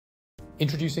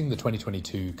Introducing the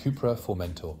 2022 Cupra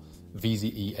Formentor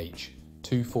VZEH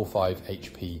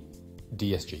 245HP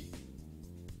DSG.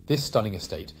 This stunning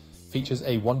estate features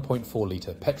a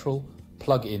 1.4-litre petrol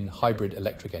plug-in hybrid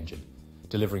electric engine,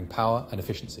 delivering power and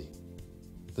efficiency.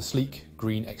 The sleek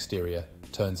green exterior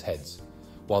turns heads,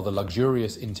 while the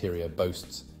luxurious interior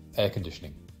boasts air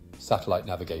conditioning, satellite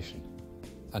navigation,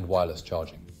 and wireless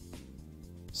charging.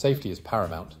 Safety is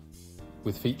paramount,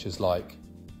 with features like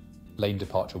lane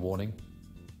departure warning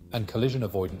and collision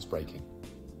avoidance braking.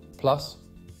 Plus,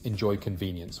 enjoy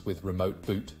convenience with remote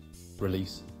boot,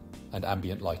 release, and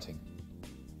ambient lighting.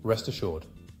 Rest assured,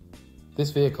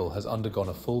 this vehicle has undergone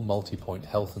a full multi-point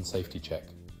health and safety check,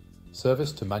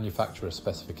 serviced to manufacturer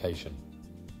specification,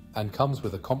 and comes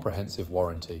with a comprehensive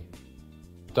warranty.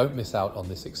 Don't miss out on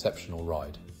this exceptional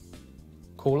ride.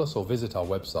 Call us or visit our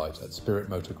website at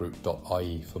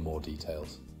spiritmotorgroup.ie for more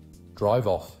details. Drive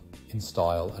off in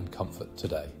style and comfort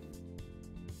today.